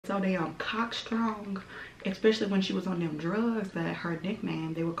so damn cockstrong, especially when she was on them drugs, that her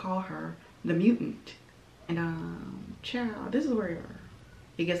nickname, they would call her the mutant. And child, this is where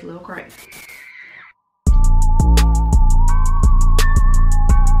it gets a little crazy.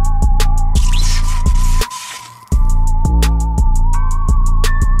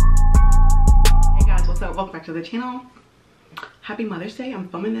 Hey guys, what's up? Welcome back to the channel. Happy Mother's Day. I'm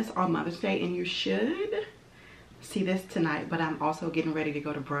filming this on Mother's Day and you should see this tonight, but I'm also getting ready to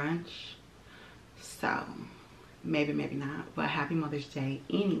go to brunch, so maybe not, but happy Mother's Day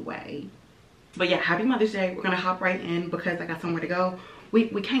anyway. But yeah, happy Mother's Day. We're gonna hop right in because I got somewhere to go. We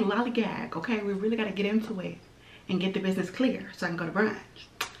can't lollygag, okay? We really gotta get into it and get the business clear so I can go to brunch.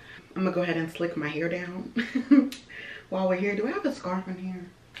 I'm gonna go ahead and slick my hair down while we're here. Do I have a scarf in here?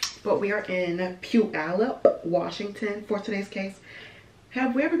 But we are in Puyallup, Washington for today's case.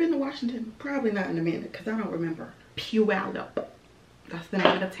 Have we ever been to Washington? Probably not in a minute because I don't remember. Puyallup, that's the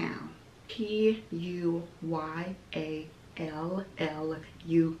name of the town. P-U-Y-A-L-L-U-P.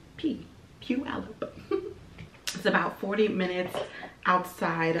 Puyallup. It's about 40 minutes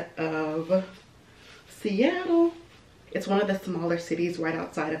outside of Seattle. It's one of the smaller cities right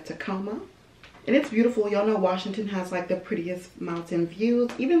outside of Tacoma. And it's beautiful. Y'all know Washington has like the prettiest mountain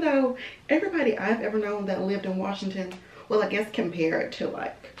views. Even though everybody I've ever known that lived in Washington, well, I guess compared to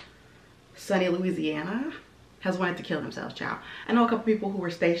like sunny Louisiana, has wanted to kill themselves, child. I know a couple people who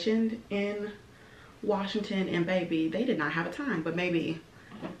were stationed in Washington and baby, they did not have a time, but maybe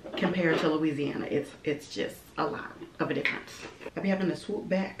compared to Louisiana, it's just a lot of a difference. I'll be having to swoop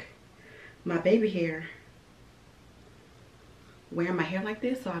back my baby hair, wearing my hair like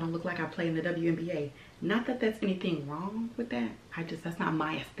this so I don't look like I play in the WNBA. Not that that's anything wrong with that. That's not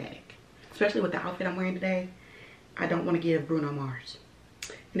my aesthetic. Especially with the outfit I'm wearing today. I don't want to give Bruno Mars.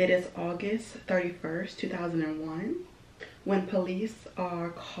 And it is August 31st, 2001, when police are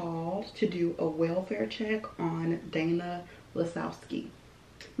called to do a welfare check on Dana Laskowski.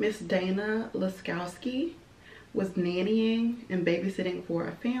 Miss Dana Laskowski was nannying and babysitting for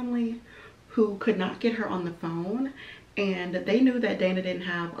a family who could not get her on the phone, and they knew that Dana didn't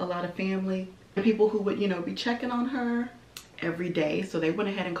have a lot of family and people who would, you know, be checking on her every day. So they went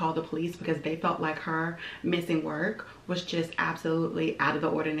ahead and called the police because they felt like her missing work was just absolutely out of the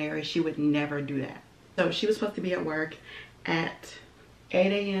ordinary. She would never do that. So she was supposed to be at work at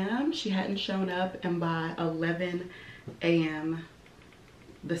 8 a.m. She hadn't shown up, and by 11 a.m.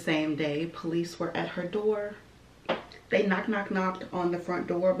 the same day, police were at her door. They knocked on the front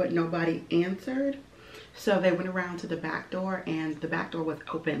door, but nobody answered. So they went around to the back door, and the back door was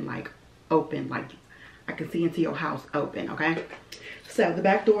open like I could see into your house open, okay? So the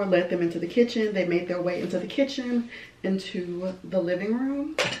back door led them into the kitchen. They made their way into the kitchen, into the living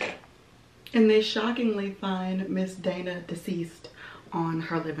room, and they shockingly find Miss Dana deceased on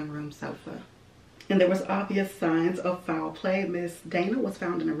her living room sofa. And there was obvious signs of foul play. Miss Dana was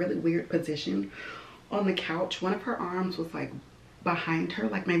found in a really weird position on the couch. One of her arms was like behind her,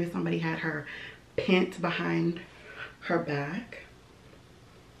 like maybe somebody had her pent behind her back.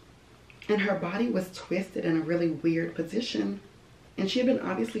 And her body was twisted in a really weird position. And she had been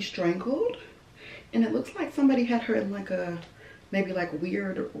obviously strangled. And it looks like somebody had her in like a maybe like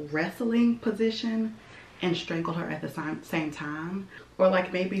weird wrestling position and strangled her at the same time. Or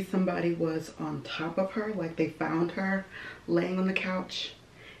like maybe somebody was on top of her, like they found her laying on the couch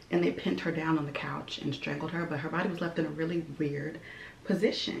and they pinned her down on the couch and strangled her, but her body was left in a really weird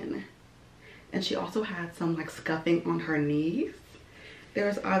position. And she also had some like scuffing on her knees. There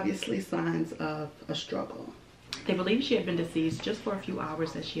was obviously signs of a struggle. They believe she had been deceased just for a few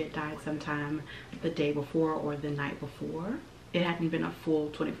hours, that she had died sometime the day before or the night before. It hadn't been a full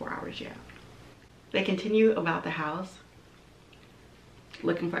 24 hours yet. They continue about the house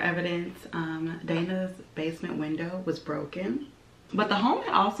looking for evidence. Dana's basement window was broken, but the home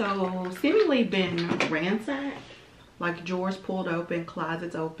had also seemingly been ransacked. Like drawers pulled open,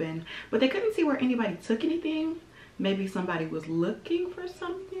 closets open, but they couldn't see where anybody took anything. Maybe somebody was looking for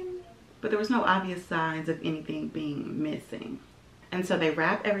something, but there was no obvious signs of anything being missing. And so they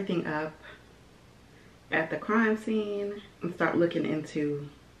wrap everything up at the crime scene and start looking into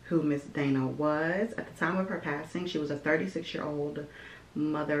who Miss Dana was. At the time of her passing, she was a 36-year-old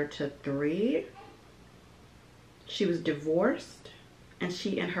mother to 3. She was divorced, and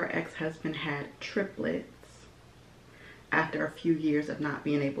she and her ex-husband had triplets after a few years of not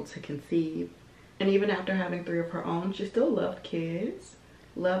being able to conceive. And even after having 3 of her own, she still loved kids,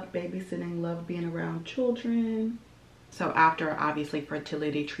 loved babysitting, loved being around children. So after obviously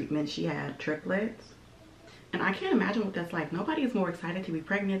fertility treatment, she had triplets. And I can't imagine what that's like. Nobody is more excited to be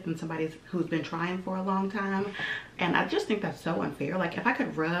pregnant than somebody who's been trying for a long time. And I just think that's so unfair. Like, if I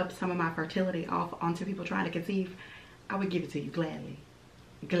could rub some of my fertility off onto people trying to conceive, I would give it to you gladly.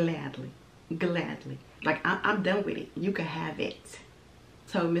 Gladly. Gladly. Like, I'm done with it. You can have it.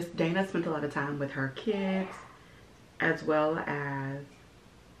 So Miss Dana spent a lot of time with her kids, as well as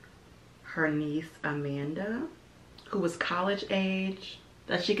her niece Amanda, who was college age,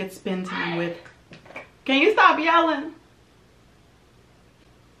 that she could spend time with. Can you stop yelling?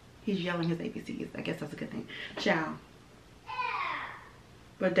 He's yelling his ABCs. I guess that's a good thing. Ciao.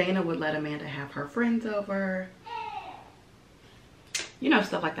 But Dana would let Amanda have her friends over. You know,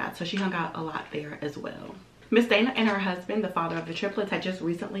 stuff like that. So she hung out a lot there as well. Miss Dana and her husband, the father of the triplets, had just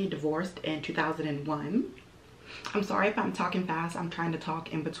recently divorced in 2001. I'm sorry if I'm talking fast. I'm trying to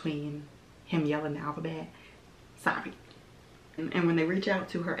talk in between him yelling the alphabet. Sorry. And when they reach out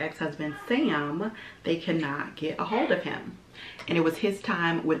to her ex-husband, Sam, they cannot get a hold of him. And it was his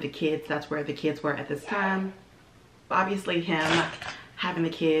time with the kids. That's where the kids were at this time. Obviously, him having the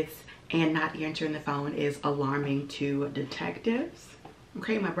kids and not answering the phone is alarming to detectives.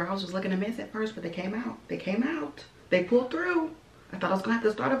 Okay, my brows was looking a mess at first, but they came out. They came out. They pulled through. I thought I was going to have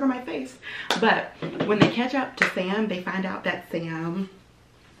to start over my face. But when they catch up to Sam, they find out that Sam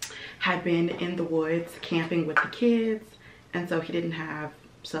had been in the woods camping with the kids. And so he didn't have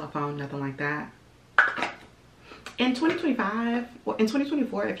cell phone, nothing like that. In 2025, well, in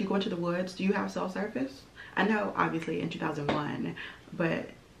 2024, if you go into the woods, do you have cell service? I know, obviously, in 2001. But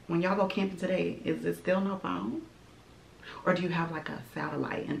when y'all go camping today, is it still no phone? Or do you have like a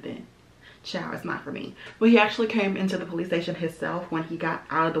satellite and then? Child, it's not for me. But he actually came into the police station himself when he got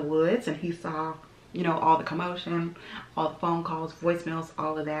out of the woods and he saw, you know, all the commotion, all the phone calls, voicemails,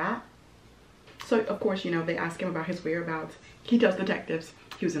 all of that. So, of course, you know, they asked him about his whereabouts. He tells detectives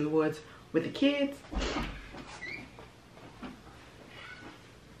he was in the woods with the kids.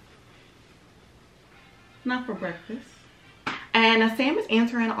 Not for breakfast. And Sam is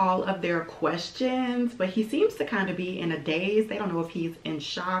answering all of their questions, but he seems to kind of be in a daze. They don't know if he's in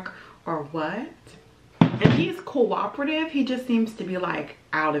shock or what. And he's cooperative. He just seems to be like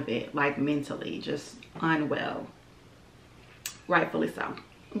out of it, like mentally, just unwell. Rightfully so.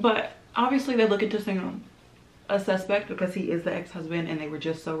 But obviously they're looking to Sam a suspect because he is the ex-husband and they were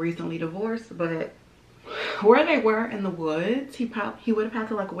just so recently divorced. But where they were in the woods, he would have had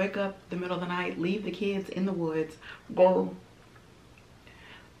to like wake up the middle of the night, leave the kids in the woods, go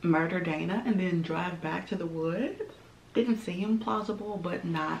murder Dana, and then drive back to the woods. Didn't seem plausible, but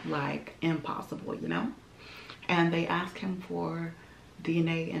not like impossible, you know. And they asked him for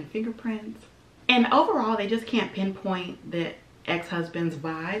DNA and fingerprints, and overall they just can't pinpoint the ex-husband's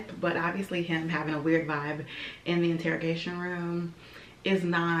vibe. But obviously him having a weird vibe in the interrogation room is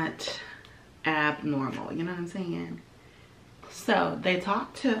not abnormal, you know what I'm saying? So they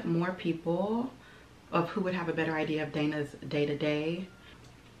talked to more people of who would have a better idea of Dana's day-to-day.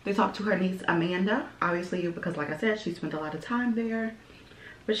 They talked to her niece Amanda, obviously, because like I said, she spent a lot of time there.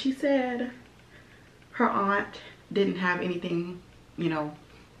 But she said her aunt didn't have anything, you know,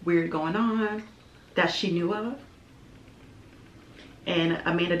 weird going on that she knew of. And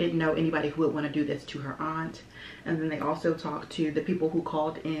Amanda didn't know anybody who would want to do this to her aunt. And then they also talked to the people who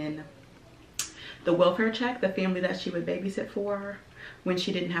called in the welfare check, the family that she would babysit for when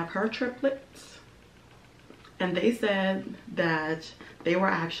she didn't have her triplets. And they said that they were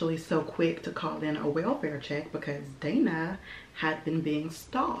actually so quick to call in a welfare check because Dana had been being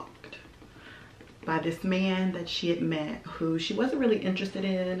stalked by this man that she had met, who she wasn't really interested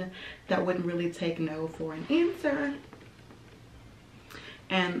in, that wouldn't really take no for an answer.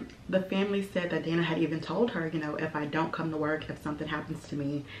 And the family said that Dana had even told her, you know, if I don't come to work, if something happens to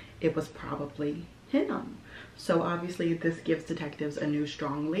me, it was probably him. So obviously this gives detectives a new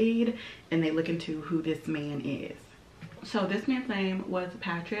strong lead, and they look into who this man is. So this man's name was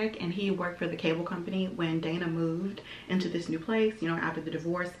Patrick, and he worked for the cable company. When Dana moved into this new place, you know, after the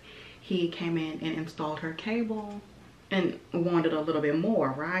divorce, he came in and installed her cable and wanted a little bit more,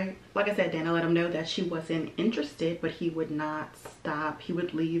 right? Like I said, Dana let him know that she wasn't interested, but he would not stop. He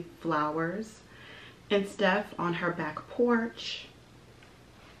would leave flowers and stuff on her back porch.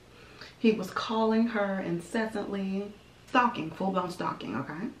 He was calling her incessantly. Stalking, full-blown stalking,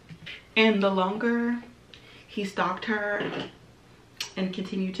 okay? And the longer he stalked her and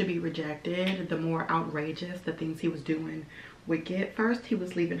continued to be rejected, the more outrageous the things he was doing would get. First, he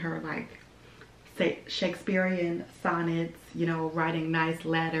was leaving her like Shakespearean sonnets, you know, writing nice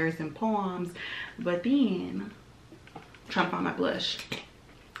letters and poems. But then, trying to find my blush,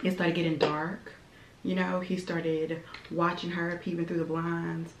 it started getting dark. You know, he started watching her, peeping through the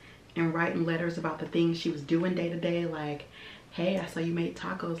blinds, and writing letters about the things she was doing day to day, like, hey, I saw you made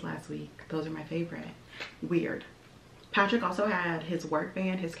tacos last week. Those are my favorite. Weird. Patrick also had his work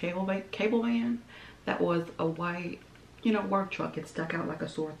van, his cable van, that was a white, you know, work truck. It stuck out like a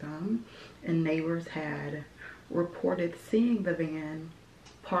sore thumb, and neighbors had reported seeing the van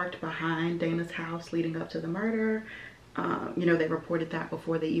parked behind Dana's house leading up to the murder. You know, they reported that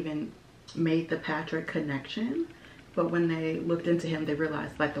before they even made the Patrick connection. But when they looked into him, they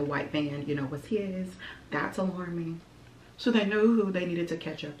realized like the white van, you know, was his. That's alarming. So they knew who they needed to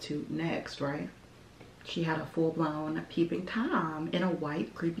catch up to next, right? She had a full-blown peeping Tom in a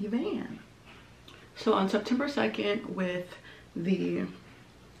white creepy van. So on September 2nd, with the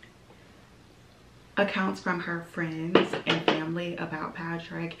accounts from her friends and family about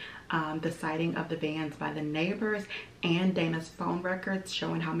Patrick, the sighting of the vans by the neighbors, and Dana's phone records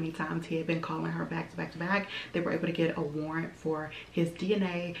showing how many times he had been calling her back to back to back, they were able to get a warrant for his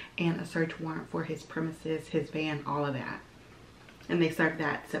DNA and a search warrant for his premises, his van, all of that. And they served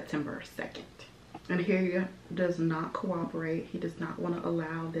that September 2nd. And he does not cooperate. He does not want to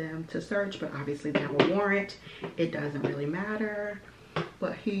allow them to search, but obviously they have a warrant. It doesn't really matter.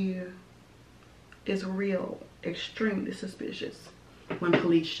 But he is real, extremely suspicious when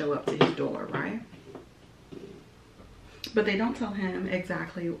police show up to his door, right? But they don't tell him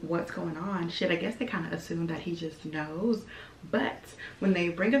exactly what's going on. Shit, I guess they kind of assume that he just knows. But when they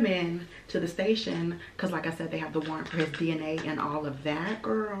bring him in to the station, because like I said, they have the warrant for his DNA and all of that,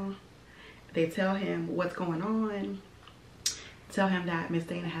 girl, they tell him what's going on, tell him that Miss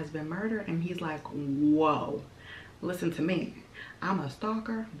Dana has been murdered, and he's like, whoa, listen to me. I'm a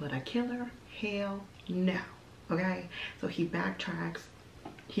stalker, but a killer? Hell no. Okay? So he backtracks.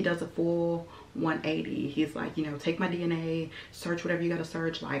 He does a full 180. He's like, you know, take my DNA, search whatever you gotta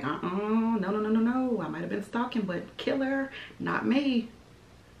search. Like, no. I might have been stalking, but killer, not me.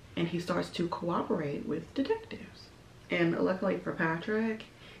 And he starts to cooperate with detectives. And luckily for Patrick,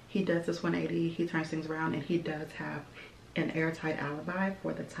 he does this 180, he turns things around, and he does have an airtight alibi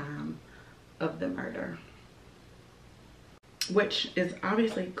for the time of the murder. Which is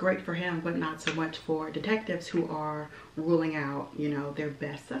obviously great for him, but not so much for detectives who are ruling out, you know, their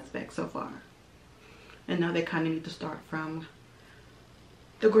best suspects so far. And now they kind of need to start from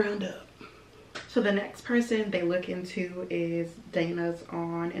the ground up. So the next person they look into is Dana's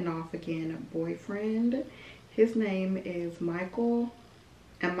on and off again boyfriend. His name is Michael.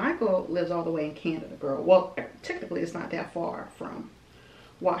 And Michael lives all the way in Canada, girl. Well, technically it's not that far from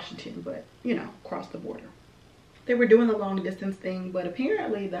Washington, but, you know, across the border. They were doing the long distance thing, but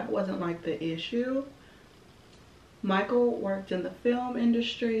apparently that wasn't like the issue. Michael worked in the film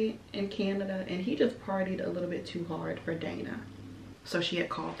industry in Canada, and he just partied a little bit too hard for Dana. So she had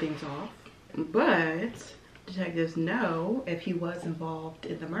called things off. But detectives know if he was involved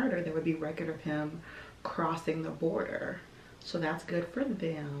in the murder, there would be record of him crossing the border. So that's good for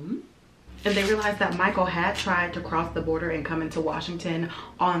them. And they realized that Michael had tried to cross the border and come into Washington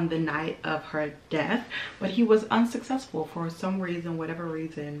on the night of her death, but he was unsuccessful for some reason, whatever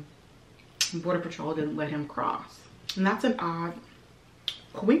reason. Border Patrol didn't let him cross. And that's an odd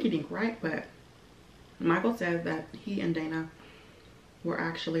coinkydink, right? But Michael said that he and Dana were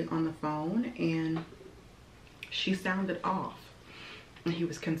actually on the phone and she sounded off. And he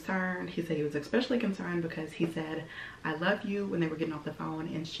was concerned. He said he was especially concerned because he said, I love you, when they were getting off the phone,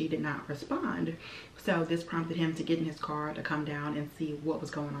 and she did not respond. So this prompted him to get in his car to come down and see what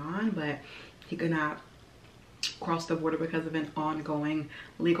was going on, but he could not cross the border because of an ongoing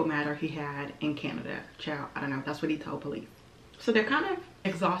legal matter he had in Canada. Child, I don't know. That's what he told police. So they're kind of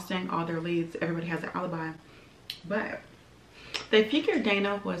exhausting all their leads. Everybody has an alibi. But they figured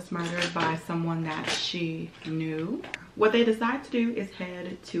Dana was murdered by someone that she knew. What they decide to do is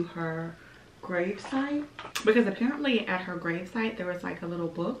head to her gravesite, because apparently at her gravesite there was like a little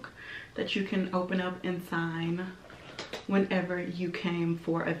book that you can open up and sign whenever you came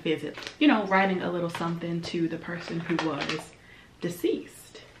for a visit. You know, writing a little something to the person who was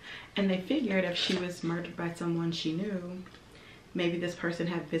deceased. And they figured if she was murdered by someone she knew, maybe this person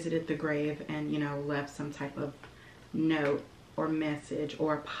had visited the grave and, you know, left some type of note or message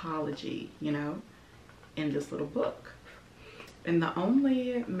or apology, you know, in this little book. And the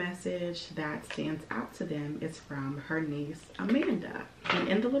only message that stands out to them is from her niece, Amanda. And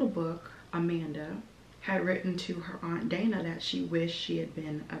in the little book, Amanda had written to her Aunt Dana that she wished she had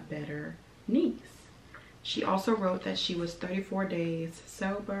been a better niece. She also wrote that she was 34 days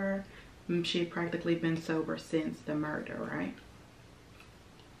sober. She had practically been sober since the murder, right?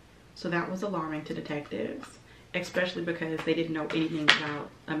 So that was alarming to detectives, especially because they didn't know anything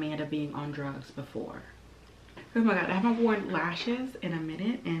about Amanda being on drugs before. Oh my god, I haven't worn lashes in a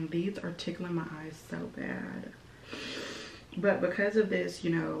minute and these are tickling my eyes so bad. But because of this, you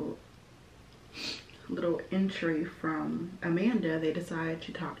know, little entry from Amanda, they decided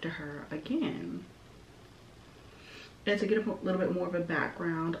to talk to her again. And to get a little bit more of a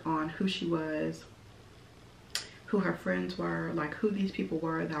background on who she was, who her friends were, like who these people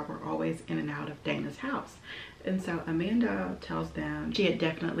were that were always in and out of Dana's house. And so Amanda tells them she had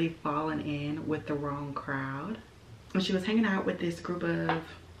definitely fallen in with the wrong crowd. And she was hanging out with this group of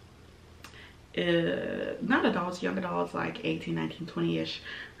not adults, young adults, like 18, 19, 20-ish,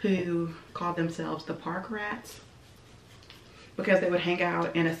 who called themselves the park rats, because they would hang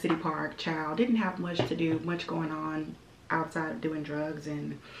out in a city park. Child didn't have much to do, much going on outside of doing drugs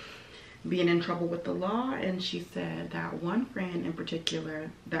and being in trouble with the law. And she said that one friend in particular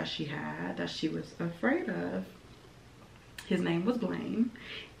that she had, that she was afraid of, his name was Blaine,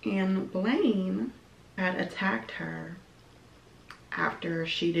 and Blaine had attacked her after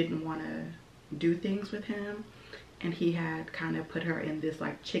she didn't want to do things with him, and he had kind of put her in this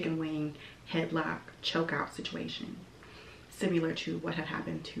like chicken wing headlock chokeout situation, similar to what had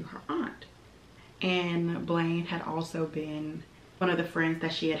happened to her aunt. And Blaine had also been one of the friends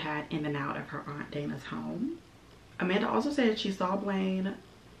that she had had in and out of her aunt Dana's home. Amanda also said she saw Blaine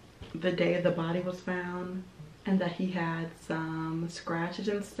the day the body was found, and that he had some scratches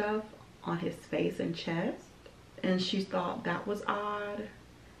and stuff on his face and chest, and she thought that was odd.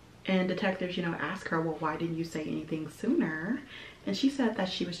 And detectives, you know, asked her, well, why didn't you say anything sooner? And she said that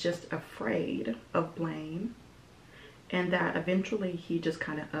she was just afraid of Blaine, and that eventually he just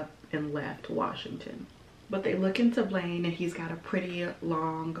kind of up and left Washington. But they look into Blaine, and he's got a pretty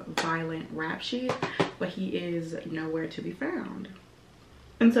long, violent rap sheet, but he is nowhere to be found.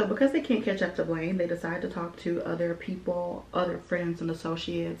 And so because they can't catch up to Blaine, they decide to talk to other people, other friends and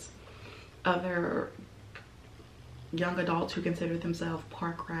associates, other young adults who consider themselves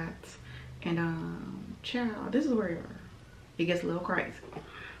park rats. And child, this is where it gets a little crazy.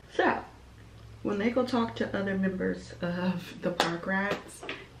 So when they go talk to other members of the park rats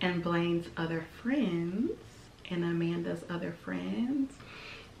and Blaine's other friends and Amanda's other friends,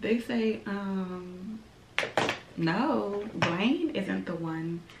 they say no, Blaine isn't the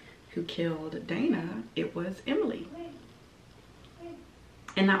one who killed Dana, it was Emily.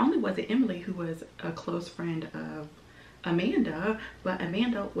 And not only was it Emily who was a close friend of Amanda, but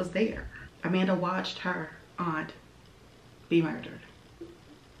Amanda was there. Amanda watched her aunt be murdered.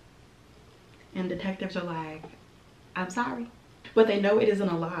 And detectives are like, I'm sorry. But they know it isn't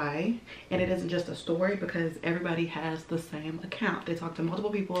a lie and it isn't just a story, because everybody has the same account. They talk to multiple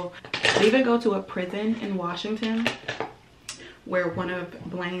people. They even go to a prison in Washington where one of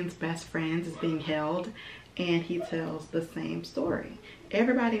Blaine's best friends is being held, and he tells the same story.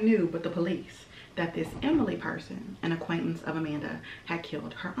 Everybody knew but the police that this Emily person, an acquaintance of Amanda, had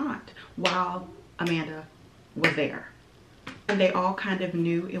killed her aunt while Amanda was there. And they all kind of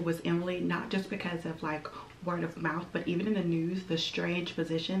knew it was Emily, not just because of like word of mouth, but even in the news, the strange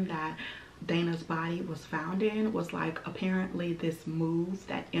position that Dana's body was found in was like apparently this move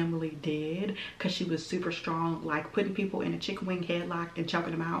that Emily did, because she was super strong, like putting people in a chicken wing headlock and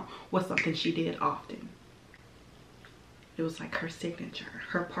choking them out was something she did often. It was like her signature,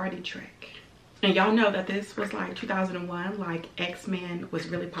 her party trick. And y'all know that this was like 2001, like X-Men was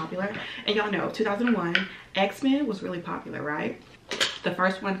really popular. And y'all know 2001, X-Men was really popular, right? The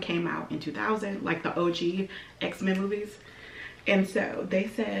first one came out in 2000, like the OG X-Men movies. And so they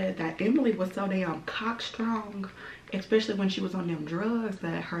said that Emily was so damn cock strong, especially when she was on them drugs,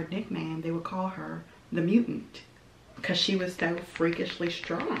 that her nickname, they would call her the Mutant, because she was so freakishly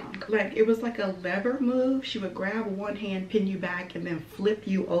strong. Like it was like a lever move. She would grab one hand, pin you back, and then flip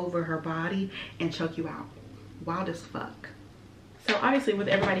you over her body and choke you out. Wild as fuck. So obviously with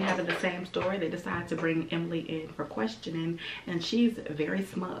everybody having the same story, they decided to bring Emily in for questioning, and she's very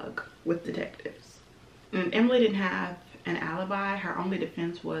smug with detectives. And Emily didn't have an alibi. Her only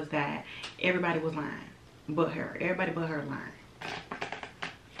defense was that everybody was lying but her. Everybody but her lying.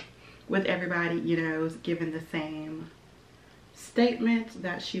 With everybody, you know, giving the same statement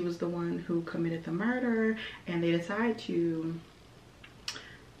that she was the one who committed the murder, and they decided to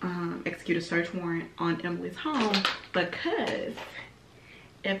execute a search warrant on Emily's home, because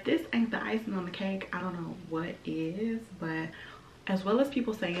if this ain't the icing on the cake, I don't know what is. But as well as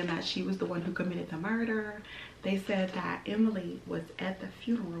people saying that she was the one who committed the murder, they said that Emily was at the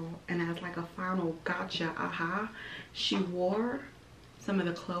funeral, and as like a final gotcha, she wore some of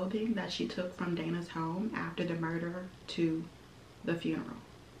the clothing that she took from Dana's home after the murder to the funeral.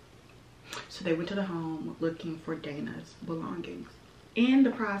 So they went to the home looking for Dana's belongings. In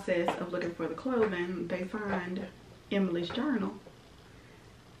the process of looking for the clothing, they find Emily's journal.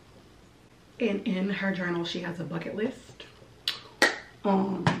 And in her journal, she has a bucket list.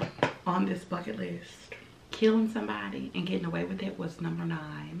 On this bucket list, killing somebody and getting away with it was number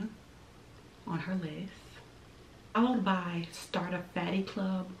 9 on her list. Followed by start a fatty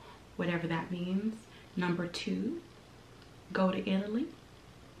club, whatever that means. Number 2, go to Italy.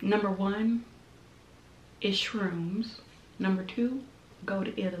 Number 1 is shrooms. Number 2, go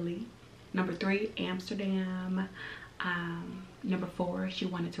to Italy. Number 3, Amsterdam. Number 4, she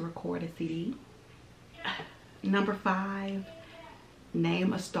wanted to record a CD. Number 5,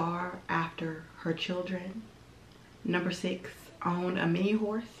 name a star after her children. Number 6, own a mini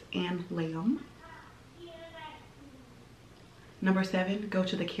horse and lamb. Number 7, go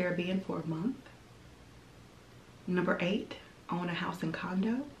to the Caribbean for a month. Number 8, own a house and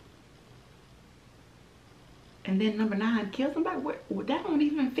condo. And then number 9, kill somebody. That don't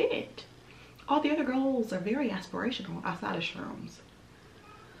even fit. All the other goals are very aspirational outside of shrooms.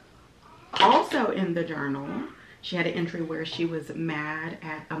 Also in the journal, she had an entry where she was mad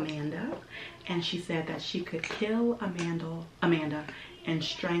at Amanda, and she said that she could kill Amanda and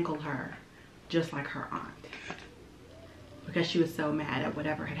strangle her just like her aunt, because she was so mad at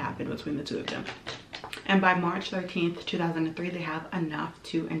whatever had happened between the two of them. And by March 13th, 2003, they have enough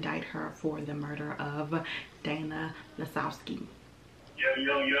to indict her for the murder of Dana Lasowski. Yo,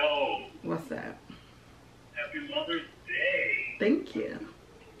 yo, yo. What's up? Happy Mother's Day. Thank you.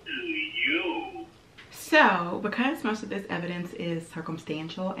 To you. So, because most of this evidence is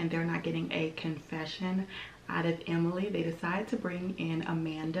circumstantial and they're not getting a confession out of Emily, they decide to bring in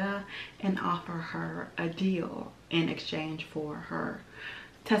Amanda and offer her a deal in exchange for her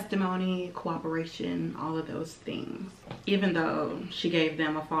testimony, cooperation, all of those things, even though she gave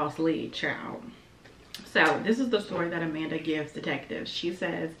them a false lead, child. So this is the story that Amanda gives detectives. She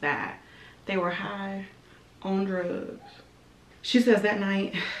says that they were high on drugs. She says that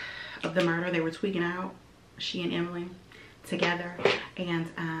night of the murder, they were tweaking out, she and Emily together,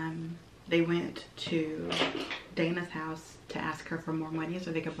 and they went to Dana's house to ask her for more money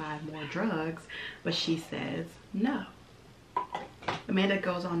so they could buy more drugs, but she says no. Amanda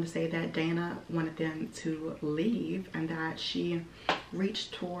goes on to say that Dana wanted them to leave and that she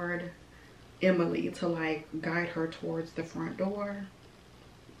reached toward Emily to like guide her towards the front door.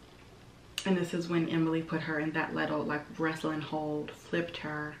 And this is when Emily put her in that little like wrestling hold, flipped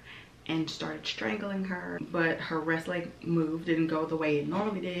her, and started strangling her. But her wrestling move didn't go the way it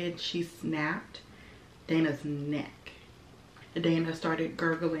normally did. She snapped Dana's neck. Dana started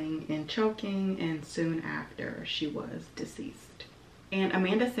gurgling and choking, and soon after she was deceased. And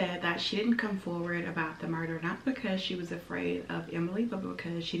Amanda said that she didn't come forward about the murder, not because she was afraid of Emily, but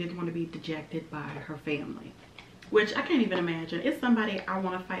because she didn't want to be dejected by her family. Which I can't even imagine. It's somebody I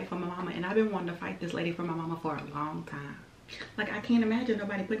want to fight for my mama, and I've been wanting to fight this lady for my mama for a long time. Like, I can't imagine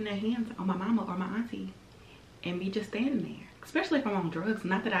nobody putting their hands on my mama or my auntie and me just standing there. Especially if I'm on drugs.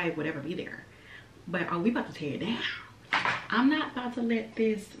 Not that I would ever be there. But are we about to tear it down? I'm not about to let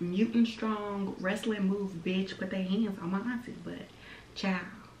this mutant strong wrestling move bitch put their hands on my auntie, but child,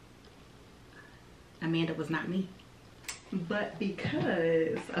 Amanda was not me. But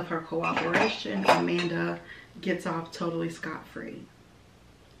because of her cooperation, Amanda gets off totally scot-free.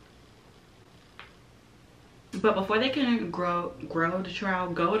 But before they can go to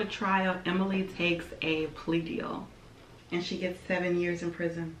trial, Emily takes a plea deal, and she gets 7 years in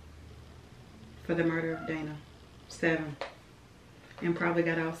prison for the murder of Dana. 7. And probably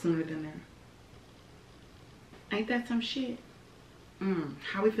got out sooner than that. Ain't that some shit?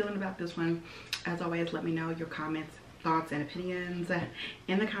 How we feeling about this one? As always, let me know your comments, thoughts, and opinions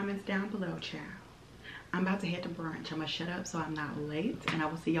in the comments down below, child. I'm about to head to brunch. I'm gonna shut up so I'm not late, and I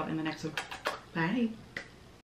will see y'all in the next one. Bye.